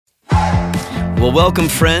Well, welcome,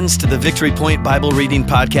 friends, to the Victory Point Bible Reading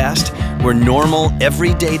Podcast, where normal,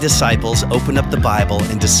 everyday disciples open up the Bible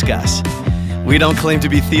and discuss. We don't claim to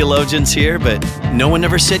be theologians here, but no one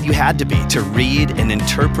ever said you had to be to read and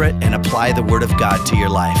interpret and apply the Word of God to your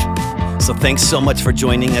life. So thanks so much for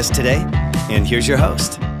joining us today, and here's your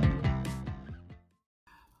host.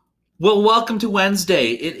 Well, welcome to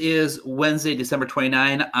Wednesday. It is Wednesday, December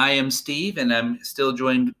 29. I am Steve, and I'm still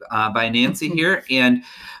joined by Nancy here. And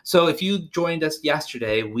so if you joined us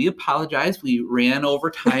yesterday, we apologize. We ran over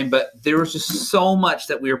time, but there was just so much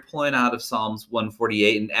that we were pulling out of Psalms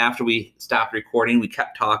 148. And after we stopped recording, we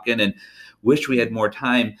kept talking and wished we had more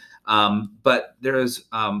time. But there's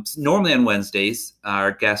normally on Wednesdays,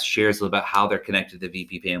 our guest shares a little about how they're connected to the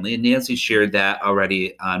VP family. And Nancy shared that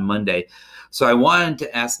already on Monday. So I wanted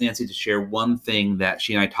to ask Nancy to share one thing that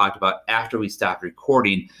she and I talked about after we stopped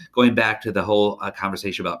recording, going back to the whole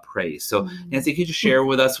conversation about praise. So Nancy, could you just share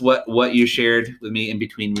with us what you shared with me in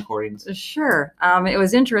between recordings? Sure. It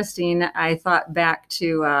was interesting. I thought back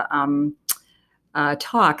to a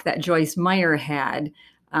talk that Joyce Meyer had,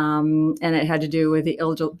 and it had to do with the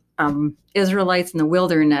Israelites in the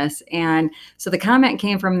wilderness. And so the comment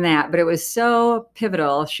came from that, but it was so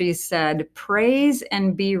pivotal. She said, praise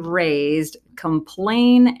and be raised,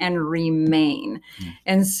 complain and remain.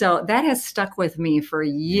 And so that has stuck with me for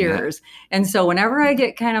years. Yeah. And so whenever I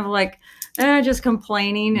get kind of like, just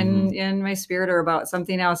complaining and in my spirit or about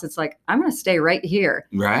something else, it's like, I'm going to stay right here.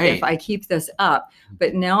 Right. If I keep this up.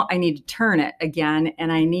 But no, I need to turn it again.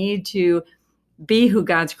 And I need to be who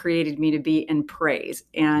God's created me to be in praise.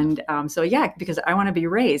 And because I want to be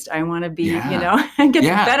raised. I want to be, get the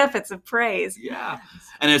benefits of praise. Yeah.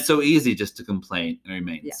 And it's so easy just to complain and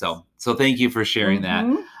remain. Yes. So thank you for sharing that.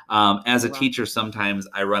 As a teacher, sometimes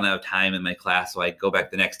I run out of time in my class, so I go back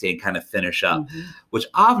the next day and kind of finish up, which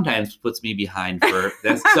oftentimes puts me behind for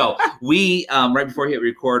this. So we, right before we hit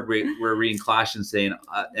record, we're reading Colossians saying,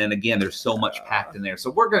 and again, there's so much packed in there. So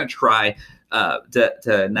we're going to try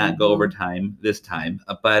to not go over time this time.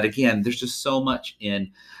 But again, there's just so much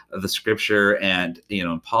in the scripture and,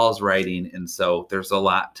 Paul's writing. And so there's a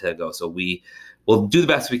lot to go. So we'll do the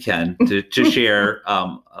best we can to share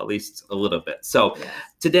at least a little bit. So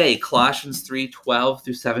today, Colossians 3:12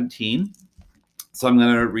 through 17. So I'm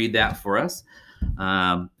going to read that for us.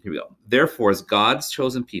 Here we go. Therefore, as God's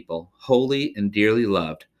chosen people, holy and dearly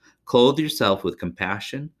loved, clothe yourself with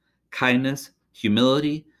compassion, kindness,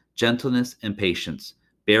 humility, gentleness, and patience.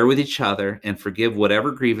 Bear with each other and forgive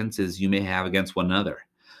whatever grievances you may have against one another.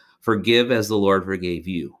 Forgive as the Lord forgave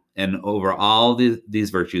you. And over all these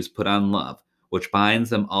virtues, put on love, which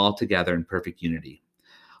binds them all together in perfect unity.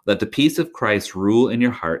 Let the peace of Christ rule in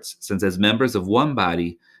your hearts, since as members of one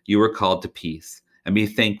body, you were called to peace, and be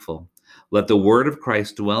thankful. Let the word of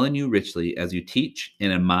Christ dwell in you richly as you teach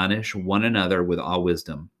and admonish one another with all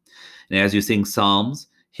wisdom. And as you sing psalms,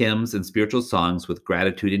 hymns, and spiritual songs with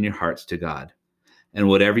gratitude in your hearts to God. And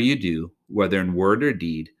whatever you do, whether in word or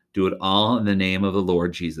deed, do it all in the name of the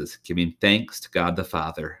Lord Jesus, giving thanks to God the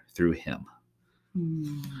Father through him.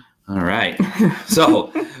 All right.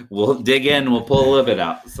 So we'll dig in. We'll pull a little bit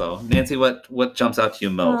out. So Nancy, what jumps out to you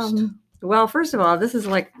most? Well, first of all, this is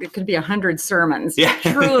like, it could be 100 sermons. Yeah.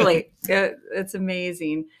 Truly. It's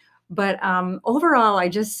amazing. But overall, I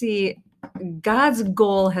just see God's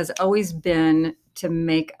goal has always been to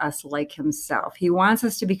make us like himself. He wants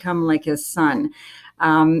us to become like his son.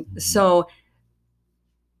 So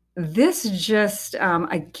this just,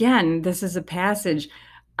 again, this is a passage,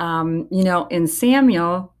 in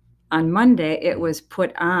Samuel on Monday, it was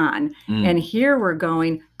put on. And here we're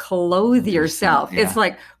going, clothe yourself. Yeah. It's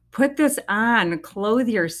like, put this on, clothe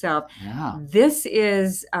yourself. Yeah. This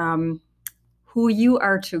is who you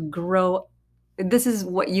are to grow. This is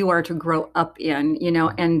what you are to grow up in,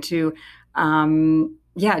 and to,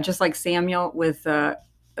 just like Samuel with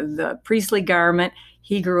the priestly garment,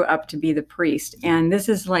 he grew up to be the priest. And this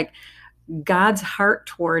is like God's heart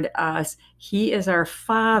toward us. He is our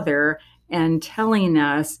Father and telling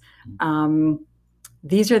us,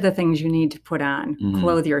 these are the things you need to put on,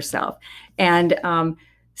 clothe yourself. And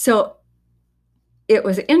so it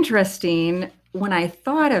was interesting when I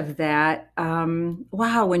thought of that,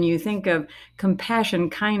 when you think of compassion,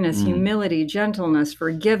 kindness, humility, gentleness,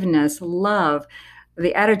 forgiveness, love,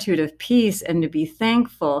 the attitude of peace, and to be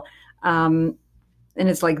thankful. And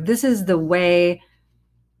it's like, this is the way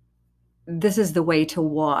to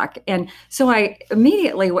walk. And so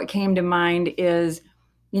what came to mind is,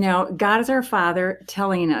 God is our Father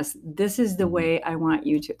telling us, this is the way I want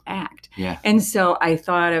you to act. Yeah. And so I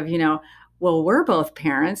thought of, well, we're both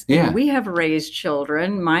parents. Yeah. And we have raised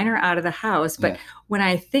children. Mine are out of the house. But Yeah. when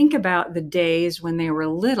I think about the days when they were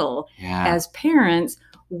little, Yeah. as parents,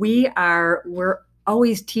 we're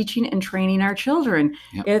always teaching and training our children.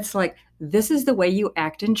 Yep. It's like, this is the way you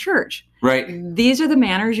act in church. Right. These are the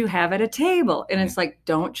manners you have at a table. And it's like,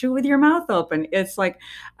 don't chew with your mouth open. It's like,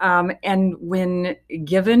 and when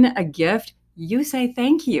given a gift, you say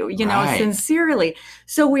thank you, Right. sincerely.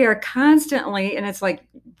 So we are constantly, and it's like,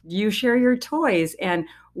 you share your toys, and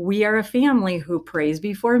we are a family who prays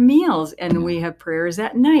before meals, and we have prayers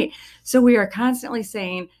at night. So we are constantly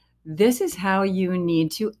saying, this is how you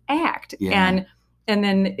need to act. Yeah. And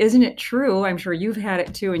then isn't it true? I'm sure you've had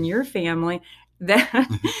it too in your family that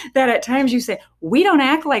at times you say, we don't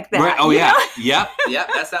act like that. Right. Oh, you yeah. know? Yep.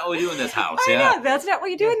 That's not what we do in this house. I Yeah. know, that's not what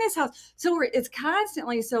you do in this house. So it's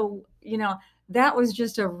constantly, so, that was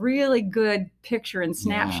just a really good picture and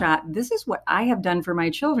snapshot. This is what I have done for my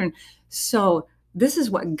children. So this is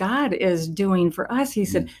what God is doing for us. He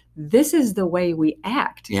said, this is the way we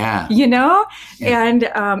act. Yeah. And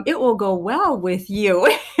it will go well with you.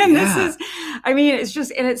 And this is, it's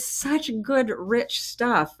just, and it's such good, rich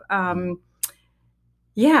stuff.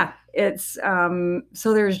 It's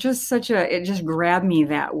so there's just it just grabbed me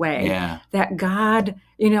that way. Yeah. That God,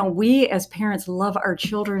 we as parents love our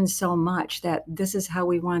children so much that this is how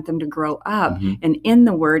we want them to grow up and in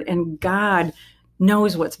the Word, and God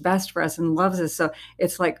knows what's best for us and loves us. So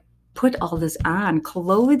it's like, put all this on,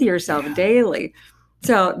 clothe yourself daily.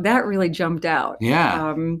 So that really jumped out.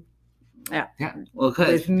 Yeah. Well, good.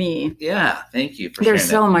 With me. Yeah. Thank you for There's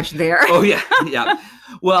sharing so that. much there. Oh, yeah. Yeah.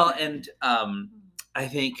 Well, and I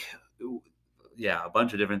think, a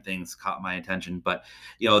bunch of different things caught my attention, but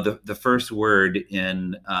the first word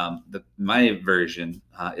in my version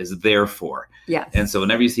is therefore. Yes. And so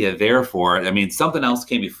whenever you see a therefore, something else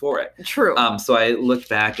came before it. True. So I looked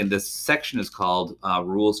back, and this section is called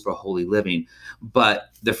Rules for Holy Living, but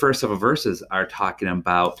the first several verses are talking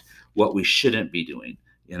about what we shouldn't be doing.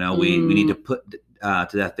 We need to put to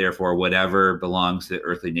death, therefore, whatever belongs to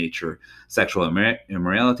earthly nature: sexual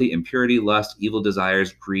immorality, impurity, lust, evil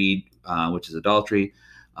desires, greed, which is adultery.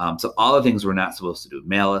 So all the things we're not supposed to do: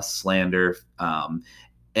 malice, slander, and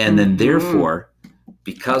then therefore,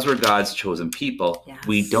 because we're God's chosen people,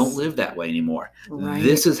 we don't live that way anymore. Right.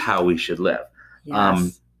 This is how we should live.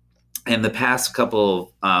 Yes. In the past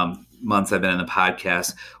couple months I've been in the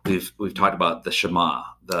podcast, we've talked about the Shema,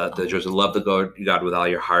 the just love the God with all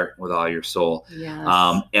your heart, with all your soul.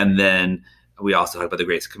 Yes. And then we also talk about the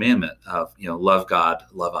greatest commandment of, love God,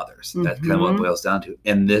 love others. That's kind of what it boils down to.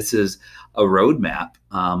 And this is a roadmap,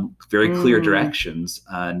 very clear directions.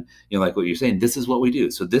 And, like what you're saying, this is what we do.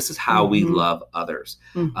 So this is how we love others.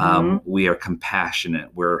 We are compassionate.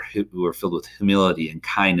 We're filled with humility and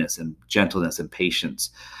kindness and gentleness and patience.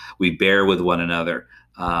 We bear with one another.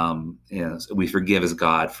 We forgive as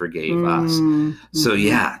God forgave us. So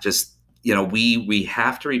just, we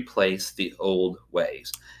have to replace the old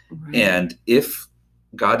ways. Right. And if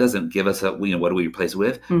God doesn't give us what do we replace it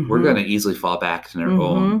with? We're going to easily fall back in our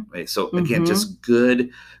own way. So again, just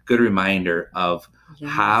good reminder of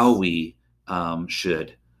how we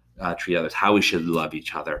should treat others, how we should love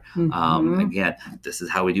each other. Again, this is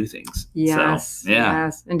how we do things. Yes. So, yeah.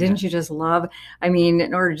 Yes. And didn't you just love,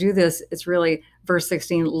 in order to do this, it's really verse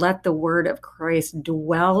 16, let the word of Christ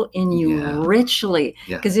dwell in you richly.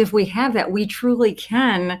 Because if we have that, we truly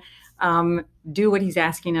can do what he's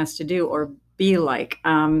asking us to do, or be like,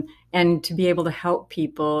 and to be able to help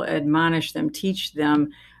people, admonish them, teach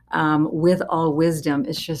them with all wisdom.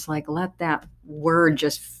 It's just like, let that word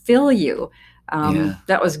just fill you.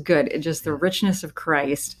 That was good. It just the richness of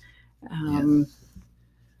Christ. And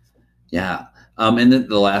then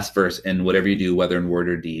the last verse, and whatever you do, whether in word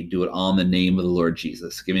or deed, do it all in the name of the Lord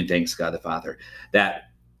Jesus, giving thanks to God the Father. That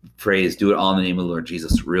phrase, do it all in the name of the Lord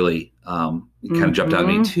Jesus, really kind of jumped out at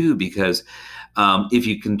me too, because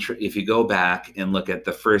if you go back and look at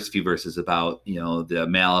the first few verses about, the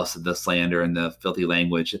malice and the slander and the filthy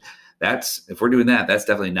language, if we're doing that, that's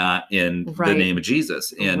definitely not in the name of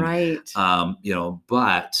Jesus. And,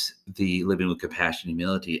 but the living with compassion and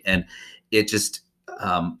humility. And it just,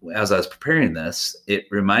 as I was preparing this, it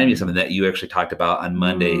reminded me of something that you actually talked about on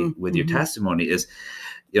Monday with your testimony is,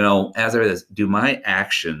 as I read this, do my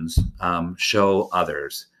actions show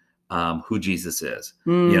others who Jesus is?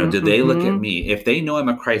 Do they look at me? If they know I'm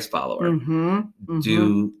a Christ follower,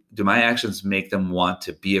 do my actions make them want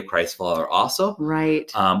to be a Christ follower also?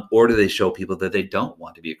 Right. Or do they show people that they don't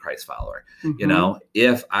want to be a Christ follower?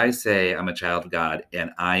 If I say I'm a child of God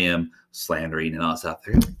and I am slandering and all that stuff,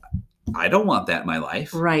 I don't want that in my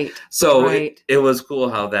life. Right. So right. it was cool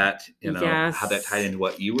how that, Yes. how that tied into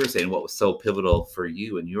what you were saying, what was so pivotal for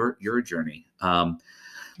you and your journey. Yes.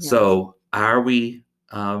 So are we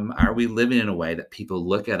living in a way that people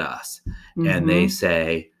look at us and they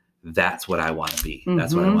say, that's what I want to be.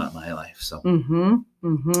 That's what I want in my life. So,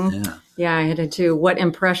 yeah, I did too. What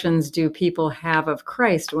impressions do people have of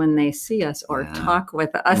Christ when they see us or talk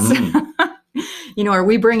with us? Are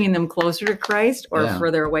we bringing them closer to Christ or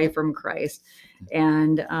further away from Christ?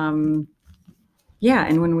 And and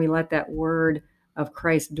when we let that word of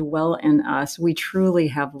Christ dwell in us, we truly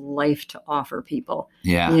have life to offer people.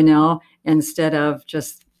 Yeah. Instead of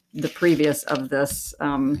just the previous of this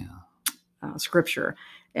scripture.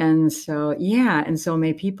 And so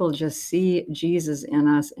may people just see Jesus in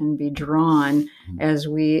us and be drawn as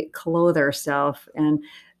we clothe ourselves. And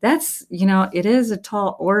that's, it is a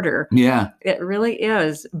tall order. Yeah, it really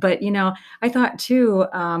is. But, I thought too,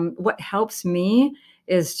 what helps me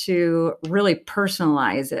is to really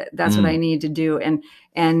personalize it. That's what I need to do.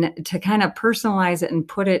 And to kind of personalize it and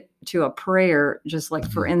put it to a prayer, just like,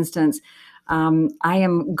 for instance, I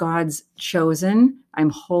am God's chosen. I'm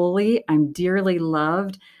holy. I'm dearly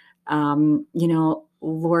loved.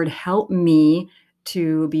 Lord, help me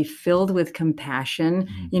to be filled with compassion,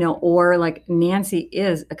 or like Nancy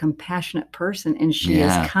is a compassionate person, and she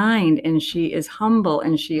is kind, and she is humble,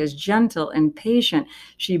 and she is gentle and patient.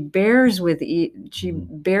 She bears with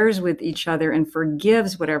each other and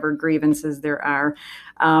forgives whatever grievances there are.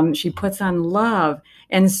 She puts on love.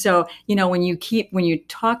 And so, when you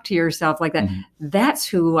talk to yourself like that, that's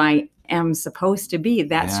who I am supposed to be.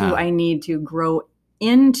 That's who I need to grow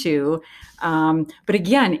into. But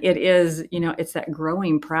again, it is, it's that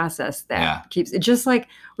growing process that keeps it, just like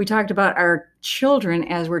we talked about our children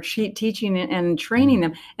as we're teaching and training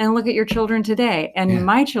them. And look at your children today and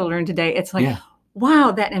my children today. It's like,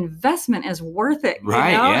 wow, that investment is worth it.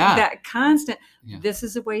 Right. Yeah. That constant, this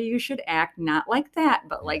is the way you should act, not like that,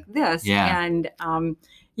 but like this. And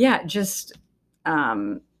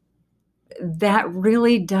that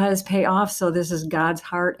really does pay off. So this is God's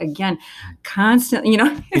heart again, constantly,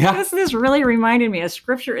 this really reminded me, as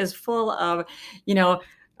scripture is full of,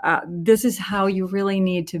 this is how you really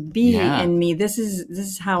need to be in me. This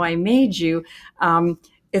is how I made you.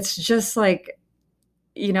 It's just like,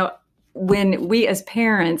 when we as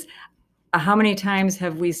parents, how many times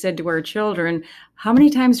have we said to our children, how many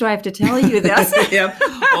times do I have to tell you this?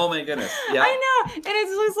 Oh my goodness. Yeah. I know. And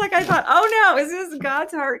it's just like, I thought, oh no, is this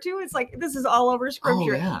God's heart too? It's like, this is all over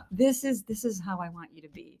scripture. This is how I want you to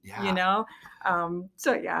be,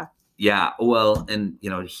 So yeah. Yeah. Well, and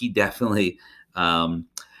he definitely,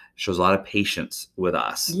 shows a lot of patience with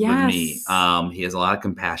us, with me. He has a lot of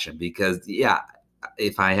compassion because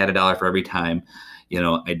if I had $1 for every time,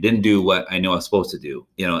 I didn't do what I know I was supposed to do,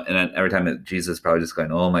 and then every time Jesus probably just going,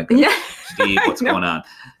 oh my goodness, Steve, what's going on?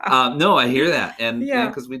 No, I hear that. And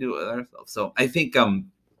because we do it ourselves. So I think,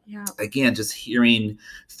 again, just hearing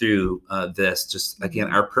through this, just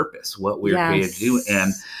again, our purpose, what we're created to do.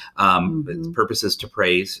 And the purpose is to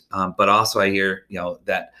praise. But also I hear,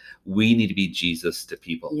 that we need to be Jesus to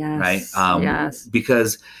people, right?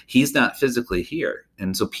 Because he's not physically here.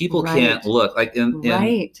 And so people can't look like, and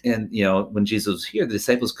when Jesus was here, the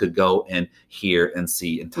disciples could go and hear and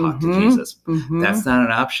see and talk to Jesus. That's not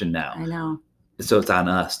an option now. I know. So it's on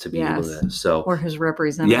us to be able to, or his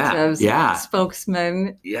representatives,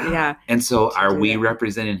 spokesman. And so are we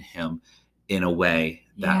representing him in a way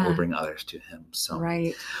that will bring others to him? So,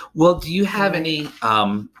 well, do you have any,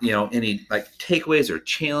 any like takeaways or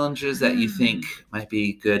challenges that you think might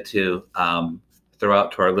be good to throw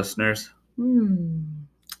out to our listeners?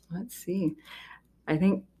 Let's see. I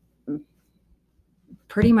think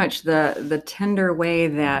pretty much the tender way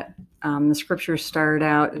that the scriptures started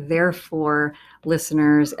out, therefore,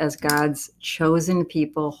 listeners, as God's chosen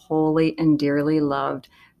people, holy and dearly loved,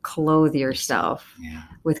 clothe yourself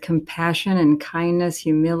with compassion and kindness,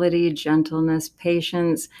 humility, gentleness,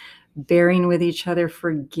 patience, bearing with each other,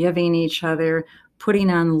 forgiving each other, putting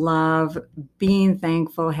on love, being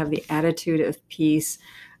thankful, have the attitude of peace.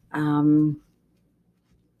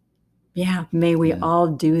 May we all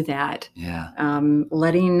do that.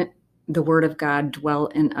 Letting the word of God dwell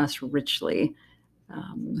in us richly.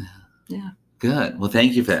 Good. Well,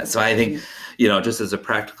 thank you for that. So I think, just as a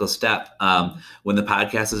practical step, when the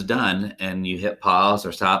podcast is done and you hit pause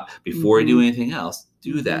or stop before you do anything else,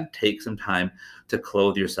 do that. Take some time to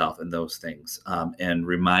clothe yourself in those things and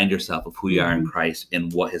remind yourself of who you are in Christ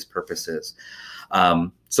and what his purpose is.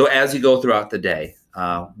 So as you go throughout the day,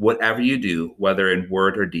 whatever you do, whether in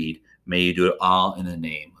word or deed, may you do it all in the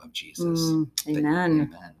name of Jesus.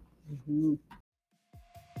 Amen. Amen.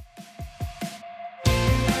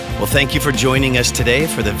 Well, thank you for joining us today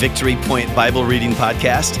for the Victory Point Bible Reading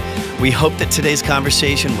Podcast. We hope that today's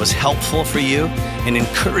conversation was helpful for you and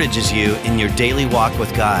encourages you in your daily walk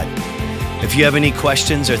with God. If you have any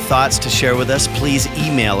questions or thoughts to share with us, please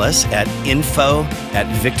email us at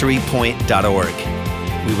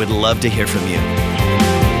info@victorypoint.org. We would love to hear from you.